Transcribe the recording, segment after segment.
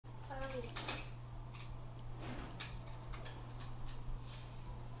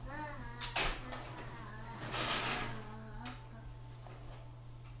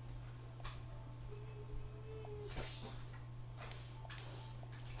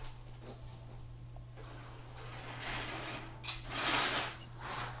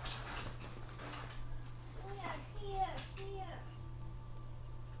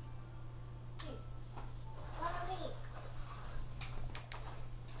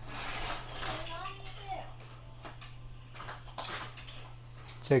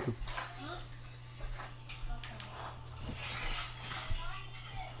Take him.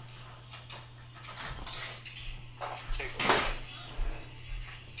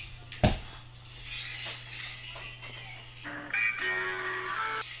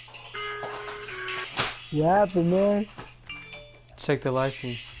 What happened, man? Check the live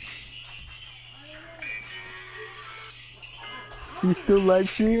stream. You still live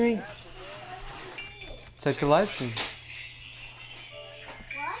streaming? Check the live stream.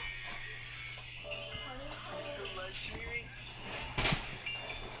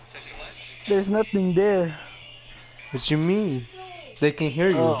 There's nothing there. What you mean? They can hear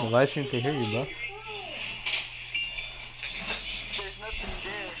you. Oh. The live stream can hear you, bro. There's nothing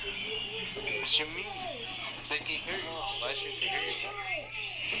there. What you mean? They can hear you. The live stream can hear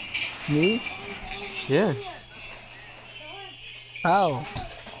you, Me? Yeah. How?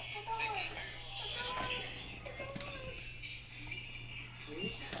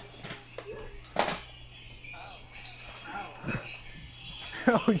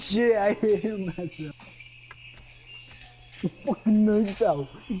 Oh shit, I hit myself. You fucking nice out.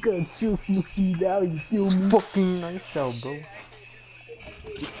 You gotta chill smoothie down, you feel me? Fucking nice out, bro.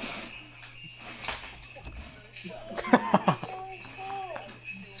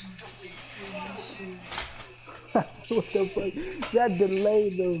 What the fuck? That delay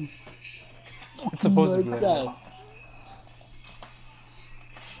though. It's supposed to be Nice like out.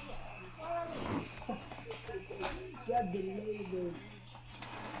 That delay though.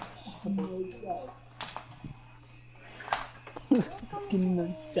 Nice out. Fucking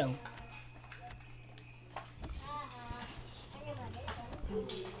nice out.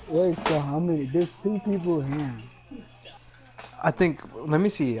 Wait, so how many? There's 2 people here. I think. Let me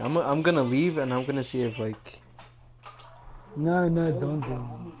see. I'm gonna leave and I'm gonna see if like. No, don't do it.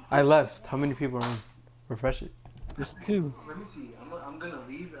 I left. How many people are on? Refresh it. There's 2. Let me see. I'm gonna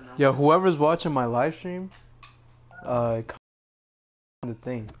leave and. Yo, whoever's watching my live stream, comment on the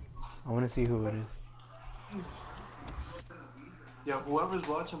thing. I want to see who it is. Yo, whoever's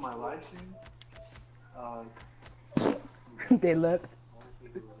watching my live stream, They left.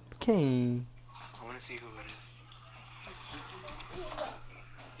 Okay. I want to see who it is.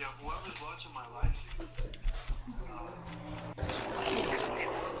 Yo, whoever's watching my live stream,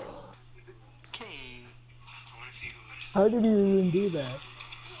 okay. I want to see who it is. How did you even do that?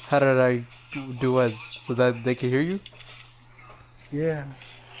 How did I do as so that they can hear you? Yeah.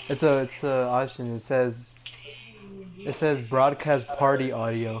 It's a option. It says broadcast party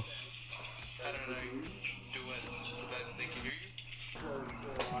audio. How did I do it so that they can hear you?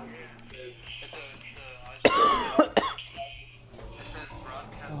 It's a option. It says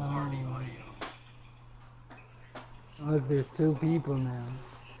broadcast party audio. Oh, there's 2 people now.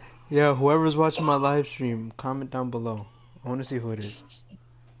 Yeah, whoever's watching my live stream, comment down below. I want to see who it is.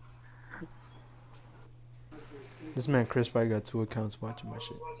 This man Chris probably got 2 accounts watching my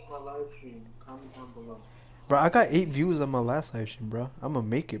shit. Bro, I got 8 views on my last live stream, bro. I'ma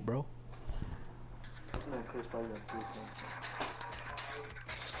make it, bro. This man Chris probably got 2 accounts.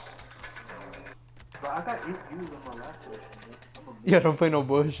 Bro, I got 8 views on my last live stream, bro. Yeah, don't play no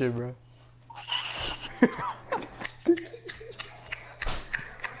bullshit, bro.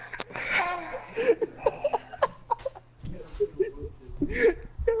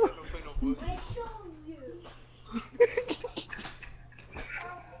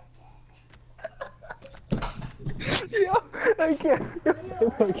 Yo, I can't.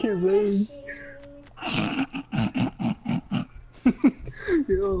 I can't raise.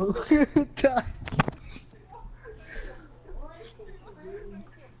 Yo, die.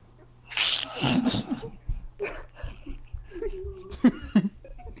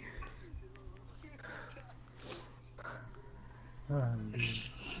 Oh, dude.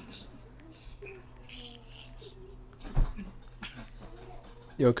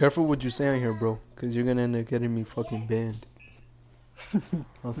 Yo, careful what you say on here, bro. Cause you're gonna end up getting me fucking banned.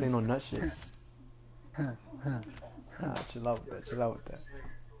 Don't say no nut shit. Nah, chill out with that. Chill out with that.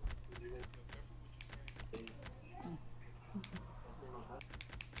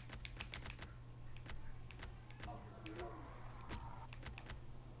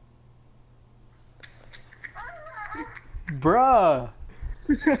 Bruh.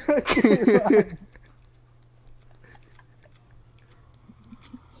 Bruh.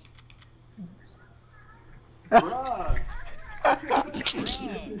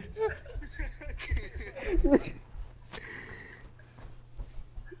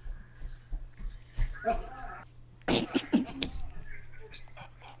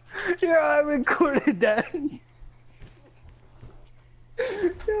 Yeah, I recorded that.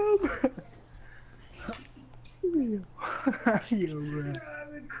 Yo, bro. Yo, bro.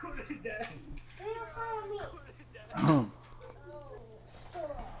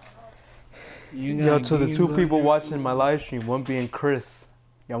 Yo, to the two people watching my live stream, one being Chris.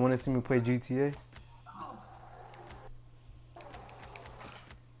 Y'all want to see me play GTA?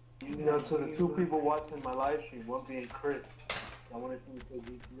 Yo, to the two people watching my live stream, one being Chris. Y'all want to see me play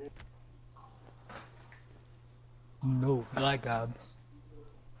GTA? No, Black Ops.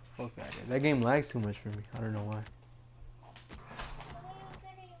 Fuck that. That game lags too much for me. I don't know why.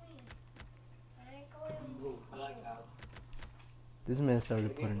 This man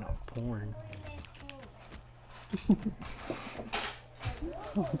started putting up porn.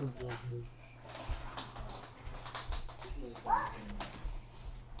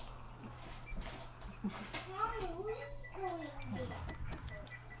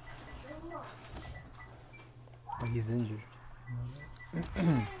 Oh, he's injured.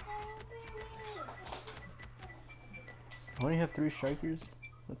 I only have 3 strikers?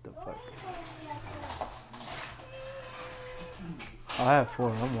 What the fuck? I have 4,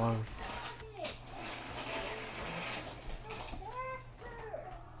 I'm wild.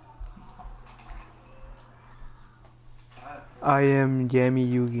 I am Yami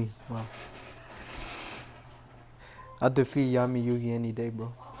Yugi. Wow. I'll defeat Yami Yugi any day,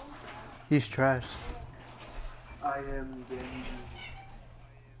 bro. He's trash. I am Yami Yugi.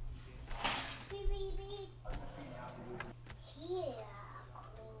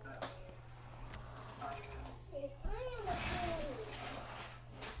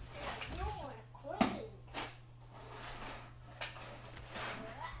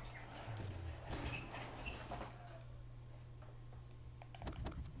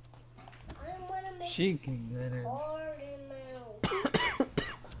 She can get it.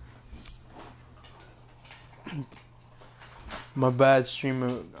 My bad,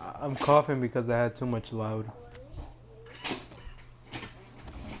 streamer. I'm coughing because I had too much loud.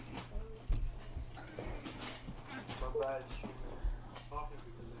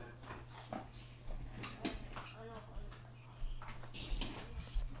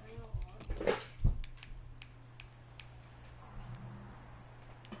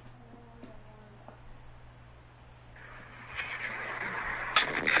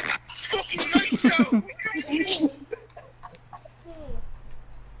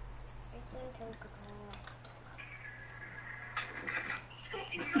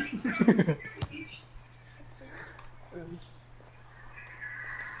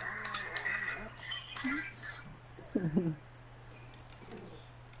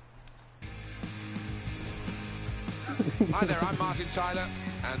 Hi there, I'm Martin Tyler,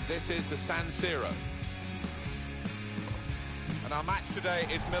 and this is the San Siro. And our match today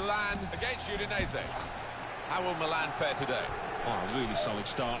is Milan against Udinese. How will Milan fare today? Oh, a really solid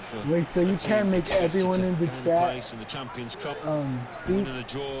start for. Wait, so you can't make everyone in the chat in the Champions Cup. speak? Winning a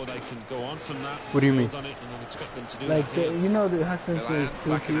draw, they can go on from that. What do you mean? Done it, and then expect them to do Like that you know the Hassan says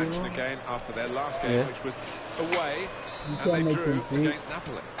Milan back in 2-0? action again after their last game, which was away, You and can't they make drew them speak. against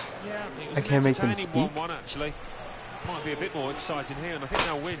Napoli. Yeah, it was I can't make them an speak. entertaining 1-1 actually. Might be a bit more exciting here, and I think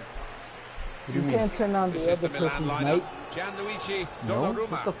they'll win. What do you You mean? can't turn on This the is other the Milan person's lineup. mic. Gianluigi No? What the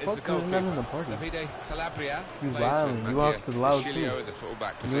Donnarumma is the fuck? You're not in the goalkeeper. party. Davide Calabria You plays loud. with You Mattia off the loud Virgilio too. at the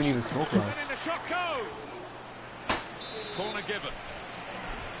fullback You don't even position. smoke loud. And in the shot go! Corner given.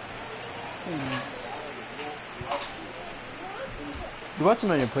 You watching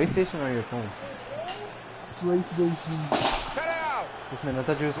on your PlayStation or your phone? PlayStation. Turn it out! This man, I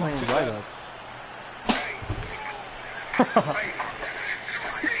thought you was playing Black Ops.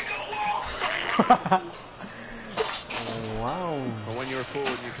 Oh, wow. Well, when you're a forward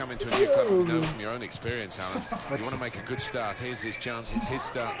and you come into a new club, you know from your own experience, Alan, you want to make a good start. Here's his chance. It's his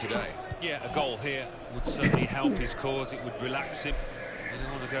start today. Yeah, a goal here would certainly help his cause. It would relax him. He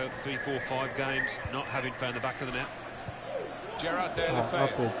doesn't want to go 3, 4, 5 games not having found the back of the net. Gerard De La Up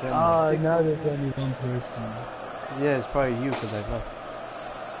Feu. it, Oh, now there's only one person. yeah, it's probably you because I left.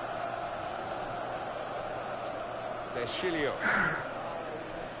 Virgilio.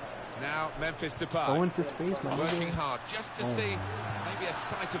 Now Memphis Go Depay. into space, man. Working hard just to see maybe a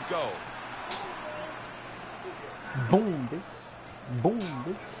sight of goal. Boom, bitch. Boom,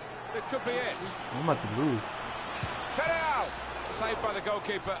 bitch. This could be it. I'm about to lose. Turn it out! Saved by the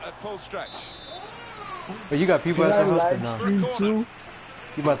goalkeeper at full stretch. But you got people Should at I the house or live no? stream too?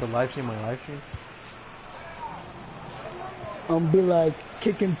 You about to live stream my live stream? Be like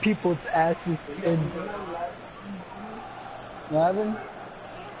kicking people's asses in. What happened?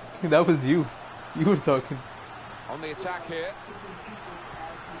 That was you. You were talking. On the attack here.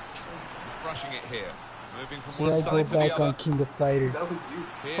 Rushing it here. Moving from Should one I go side to the back on other. King of Fighters?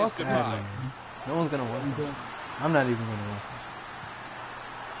 Here's Fuck Depay. that, man. No one's gonna watch it. I'm not even gonna watch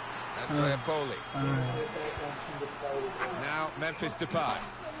Andrea Poli. Now Memphis Depay.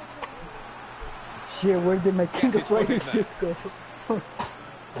 Shit, where did my King Yes, of he's put in Fighters there. disc go?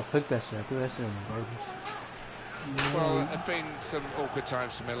 I took that shit. I threw that shit in the garbage. Well, there have been some awkward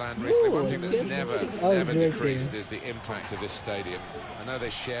times for Milan recently. One thing that's never right decreased there. is the impact of this stadium. I know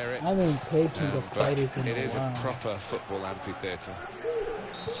they share it, I haven't played King of but Fighters in it a is while. a proper football amphitheatre.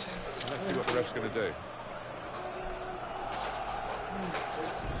 Let's see what the ref's going to do.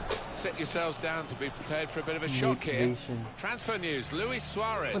 Sit yourselves down to be prepared for a bit of a shock here. Motivation. Transfer news, Luis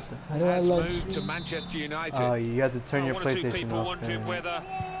Suarez How do I has live moved to stream? Manchester United. Oh, you have to turn your One or two PlayStation people off wondering and whether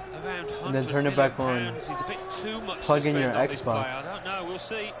around and then turn it back on. £100 million is a bit too much Plug to in spend your on this Xbox. player. I don't know, we'll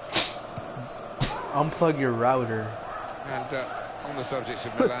see. Unplug your router. And on the subject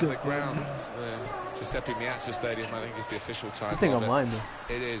of Milan, the grounds, Giuseppe Meazza Stadium, I think is the official I title think of I'm it. mine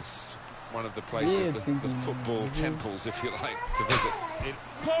though. It is one of the places, Yeah, the thinking football maybe. temples, if you like, to visit.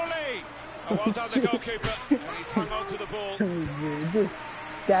 Paulie! Oh, well done, the Shit. goalkeeper. And he's hung on to the ball. Just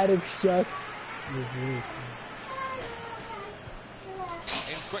static shock.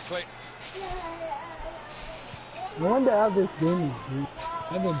 In quickly. I wonder how this game is, dude.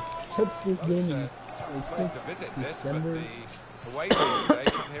 I haven't touched this Well, it's game a in tough place to since visit this, December. but the away team, they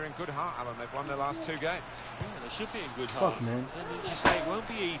come here in good heart, Alan. They've won their last 2 games. Yeah, they should be in good heart. Fuck, man. And as you say, it won't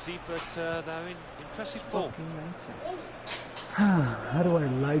be easy, but they're in impressive form. How do I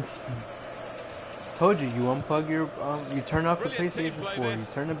live stream? Told you, you unplug your, you turn off your Brilliant team PlayStation play 4, you this.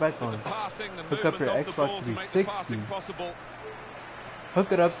 turn it back With on, the passing, the hook up your movement off the Xbox ball to make the 360, passing possible.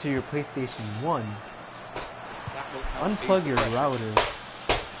 hook it up to your PlayStation 1, That will help ease unplug the your pressure. router,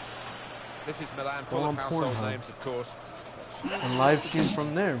 This is Milan, Go full of on household Pornhub. names, of course. and live stream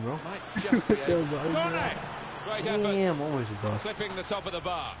from there, bro. Might just be able. Corner! Great effort. Damn, always is awesome. Clipping the top of the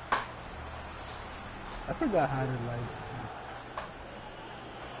bar. I forgot how to live stream.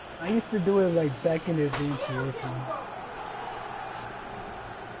 I used to do it like back in advance working.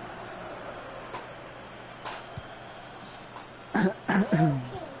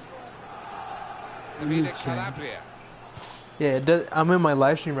 Dominic Calabria. Yeah, it does. I'm in my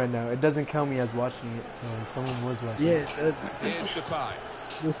live stream right now. It doesn't count me as watching it, so someone was watching Yeah, it. Here's Depay.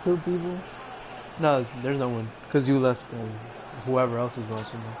 there's still people. No, there's no one, because you left whoever else was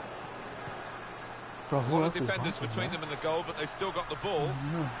watching it. Bro, who One else of is defenders watching between that? them and the goal, but they've still got the ball.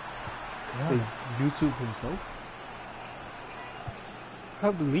 No. Say, Yeah, YouTube himself?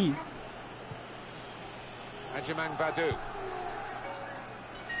 I believe. Adjamang Badu.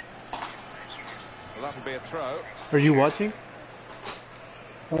 Well, that'll be a throw. Are you watching?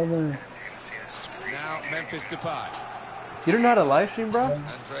 Hold on. Now Memphis Depay. You don't know how to live stream, bro?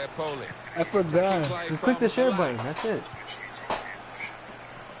 Andrea Poli. I forgot. Play Just from click the share Milan. button, that's it.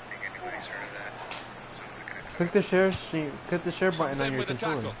 Click the share stream, click the share button Comes on in your with a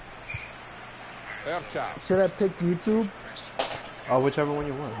controller. tackle. Ertal. Should I pick YouTube? Oh, whichever one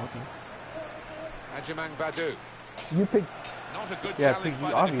you want, okay. Adjamang Badu. You pick. Not a good Yeah, challenge by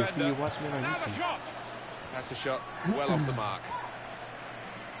the obviously defender. you're watching it on Now the YouTube. shot. That's a shot well off the mark.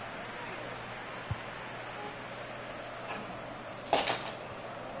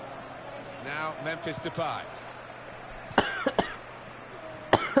 Now Memphis Depay.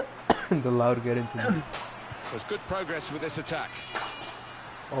 The loud get into me. There's good progress with this attack.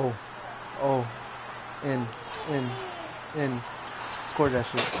 Oh, oh, in, scored that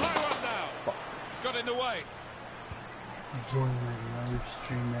shit. High one now. Got in the way. Join my live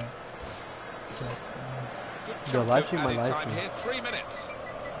stream at. Good Yo, chunk live of stream my added live time stream. here. 3 minutes.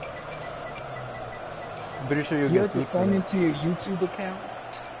 I'm pretty sure you'll You get have to sweet for sign that. into your YouTube account.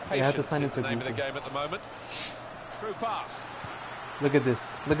 You have to Patience sign is the into name of the Google. game at the moment. Through pass. Look at this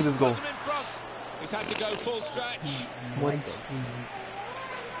Put goal. them in front. He's had to go full stretch. What Live the- stream.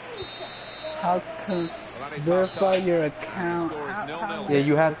 How can Well, that is verify half-time. your And the account? score is How- 0-0. Yeah,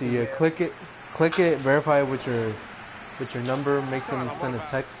 you have to. Yeah, click it, verify it with your number, make them send a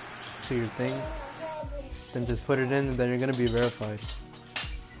text to your thing, then just put it in, and then you're gonna be verified.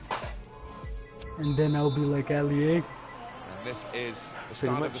 And then I'll be like Ali. And this is the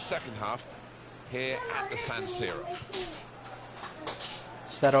start much. of the second half here at the San Siro.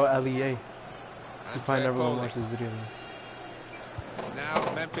 Shout out LEA. You probably Andrea never gonna Poli. watch this video.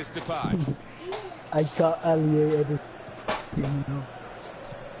 Now Memphis Depay. I taught Ali everything, you know.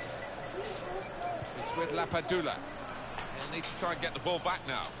 It's with Lapadula. He'll need to try and get the ball back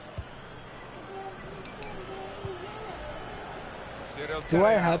now. Cyril Do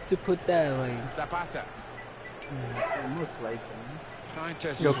I Terreal. have to put that like? Zapata. Most likely. Trying to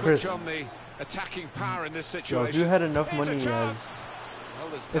Yo, switch Chris. on the attacking power in this Yo, situation. if you had enough Here's a money as chance. Well,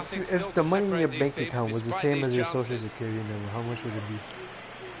 there's nothing still if the to money in your separate bank these teams account was the despite same these as your social chances. security number, how much would it be?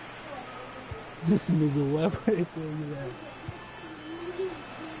 This nigga, why would I tell you that?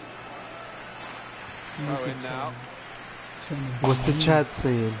 Throw in now. What's the chat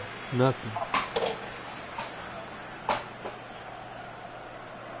saying? Nothing.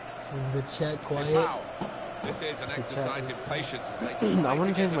 Is the chat quiet? Wow. This is an exercise in patience as they try I want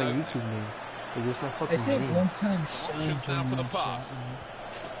to to change get my it open. YouTube name. Is this my I fucking think name? one time Options now for the pass.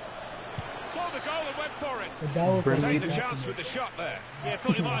 Saw the goal and went for it. But that was Bring Take me the chance with the shot there. Yeah,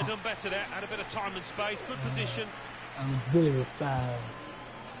 thought he might have done better there. Had a bit of time and space, good position. I'm very foul.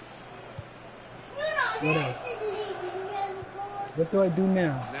 What else? What do I do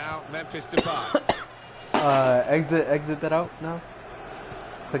now? Now Memphis depart. Exit that out now.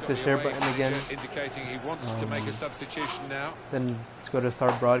 Click the share button again. Indicating he wants to make a substitution now. Then just go to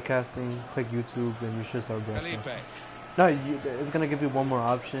start broadcasting. Click YouTube, and you should start broadcasting. Felipe. No, it's gonna give you one more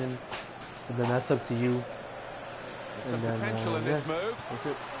option, and then that's up to you. There's some And then, potential in this yeah, move. that's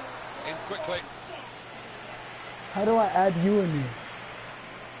it. In quickly. How do I add you in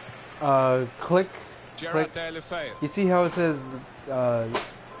there? Click. Gerard Deulofeu. You see how it says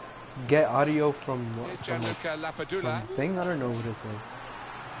get audio from Here's Gianluca Lapadula. thing? I don't know what it says.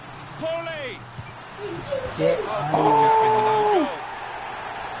 Paulie! Get Oh,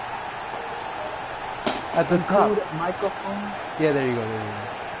 At the top. include microphone Yeah, there you go. There you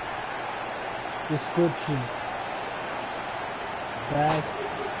go. description. Back.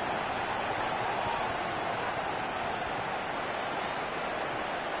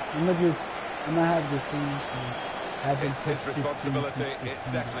 I'm gonna have the thing. It's his responsibility. It's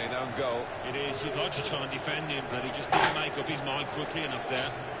definitely an own goal. It is, you'd like to try and defend him, but he just didn't make up his mind quickly enough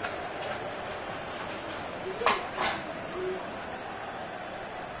there.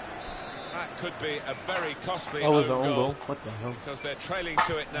 That could be a very costly Oh, was own the own goal. goal? What the hell? Because they're trailing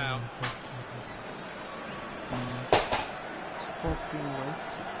to it now. Fucking nice.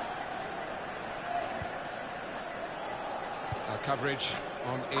 Our coverage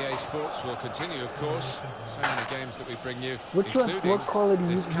on EA Sports will continue, of course. So many games that we bring you, Which one? including What quality?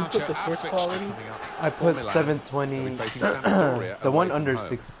 this You put the Calcio first fixture quality? coming up. I put Milan. 720. They'll be facing Sampdoria The away one from under home.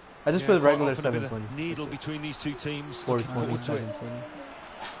 6. I just Yeah, put quite regular often a bit of 720. needle between these two teams. Or Looking forward to it. 720.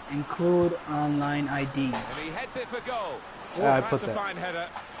 Include online ID. And he heads it for goal. Yeah, I That's put a that. fine header,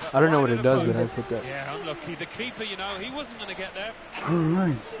 but I don't know wide what of it the does, but I post. put that. Yeah, unlucky. The keeper, you know, he wasn't going to get there.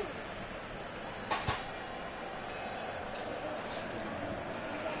 Alright.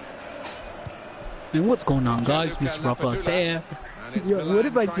 And what's going on, guys? Gianluca Mr. Ruffles Lapadula. here. And it's Yeah, Milan what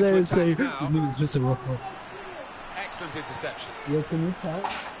if I trying to say, attack now. my name is Mr. Ruffles? Excellent interception. Yo, can you tell?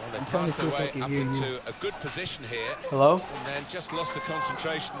 Well, they I'm trying to passed see their if I way can up hear you. into a good position here, Hello? and then just lost the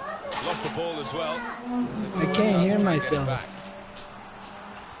concentration, lost the ball as well. I can't hear myself.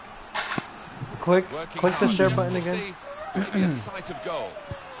 Click the share just button to again. see maybe a sight of goal.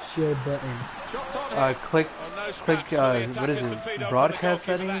 Share button. Shots on here. Click Oh, no click scraps for the what is attackers to feed it? onto Broadcast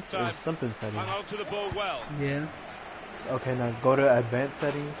the goalkeeper settings that or time. something settings. Hung on to the ball well. Yeah. Okay, now go to advanced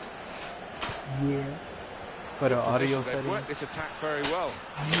settings. Yeah. Go to Good audio position. They've settings. worked this attack very well.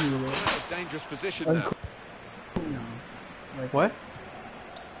 Yeah. In a dangerous position now. Like, What?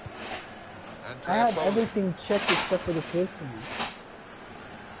 I Andrea had Foley. everything checked except for the first one.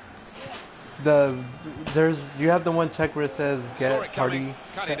 You have the one check where it says Saw get it coming, party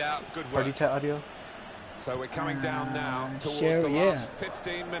cut it out. Good party work. chat audio. So we're coming down now towards share, the yeah. last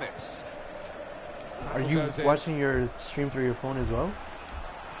 15 minutes. Are Tackle you goes in. watching your stream through your phone as well?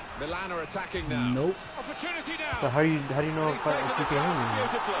 Milan are attacking now. Nope. Opportunity now. So how do you know He's if taken you the can hear chance me?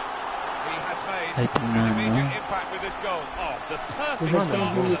 beautifully. He has made I do an not immediate know. impact with this goal. Oh, the perfect Is it start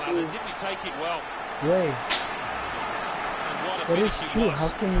gonna for be- the lad. Didn't he take it well? Wait, And what a that is finish it true. was. How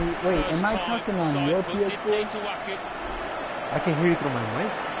can you... Wait, First am I time, talking on side your foot, didn't PS4? need to whack it. I can hear you through my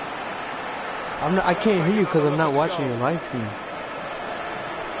mic. I can't hear you because I'm not watching your live feed.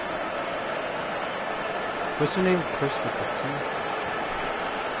 What's your name? Chris with the T?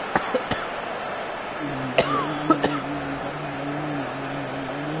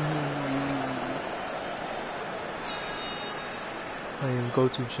 I am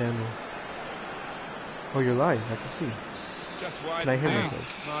go-to channel. Oh, you're live. I can see. Just wide Can I hear lead. myself?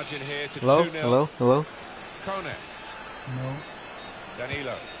 Margin here to Hello? 2-0. Hello? Hello? Kone, No.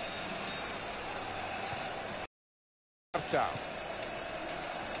 Danilo. Uptown.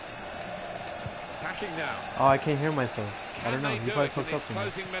 Attacking now. Oh, I can't hear myself. I Can don't know. they You do probably it in fucked up these for me.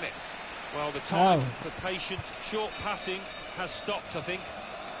 closing minutes? Well, the time Oh. for patient, short passing has stopped, I think,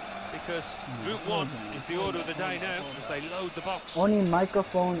 because Route 1 is the order of the day now as they load the box. Only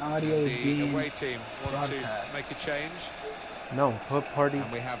microphone audio is The being... away team want to broadcast. make a change, No, put party.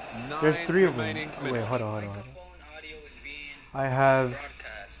 and we have 9 There's 3 of them. remaining Oh, wait, minutes. hold on. I have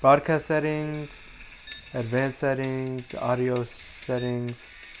broadcast settings, advanced settings, audio settings,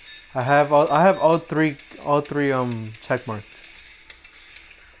 I have all three check marked.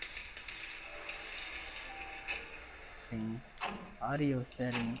 Okay. Audio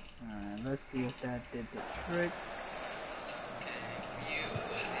settings. Alright, let's see if that did the trick.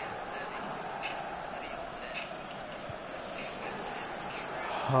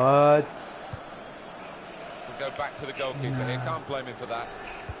 What? We'll go back to the goalkeeper here. Can't blame him for that.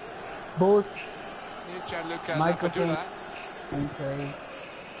 Both Here's Gianluca microphone. Lapadula. Okay.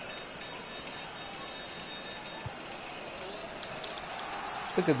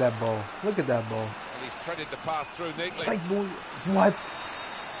 Look at that ball. Look at that ball. And he's threaded the pass through neatly. Psych boy. What?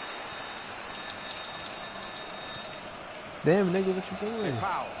 Damn, nigga, what you doing?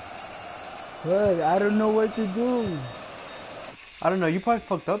 Foul. Look, I don't know what to do. I don't know. You probably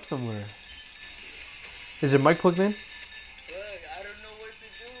fucked up somewhere. Is your mic plugged in? Look, I don't know what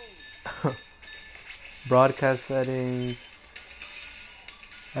to do. Broadcast settings.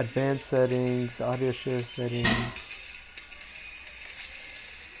 Advanced settings. Audio share settings.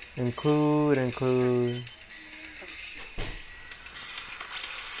 Include. I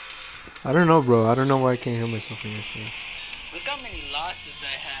don't know, bro. I don't know why I can't hear myself in this shit. Look how many losses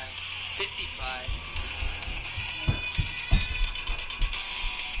I have. 55.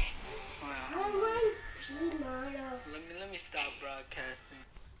 Wow. Let me stop broadcasting.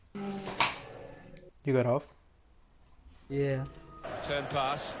 You got off? Yeah. Turn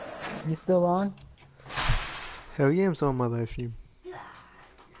pass. You still on? Hell yeah, I'm still on my live stream. Yeah.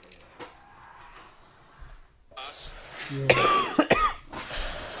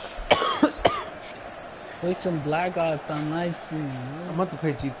 Play some Black Ops on live stream. I'm about to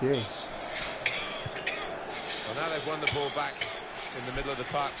play GTA. Well, now they've won the ball back in the middle of the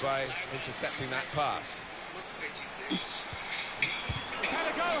park by intercepting that pass. He's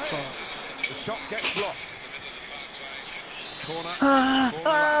had a go here. The shot gets blocked. Corner.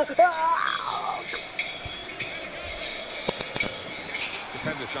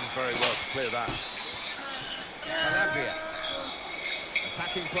 Defender's done very well to clear that. Calabria.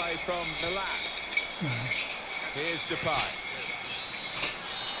 Attacking play from Milan. Here's Depay.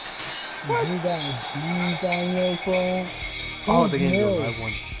 You got G's on your phone? Oh, the game's over. I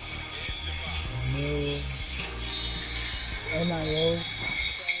won. No. NIO.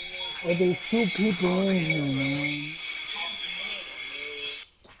 Oh, there's 2 people in here, man.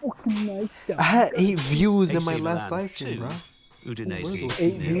 Fucking nice. I had 8 views in AC my last Milan live stream, 2, bro. Udinese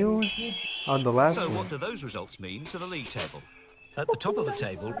 8 nil. views? On the last So one. what do those results mean to the league table? At the top of the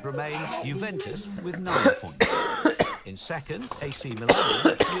table remain Juventus with 9 points. In second, AC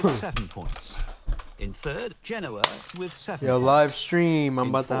Milan with 7 points. In third, Genoa with 7 Yo, points. live stream. I'm In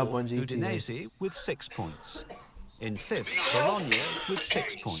about to hop fourth, on GTA. Udinese with 6 points. In fifth, Bologna with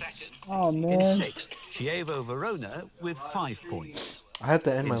 6 points. Oh, In man. sixth, Chievo Verona with 5 points. I have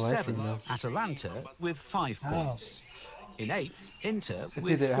to end my In live stream seventh, now. Atalanta with 5 points. In eighth, Inter It's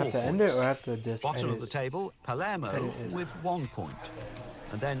with either I 4 have to points. end it or I have to just Bottom edit. of the table, Palermo Edit it. with 1 point.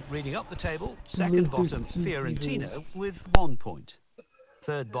 And then reading up the table, second bottom, Fiorentina with 1 point.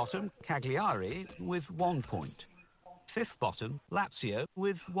 Third bottom, Cagliari with 1 point. Fifth bottom, Lazio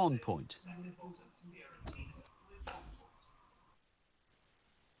with 1 point.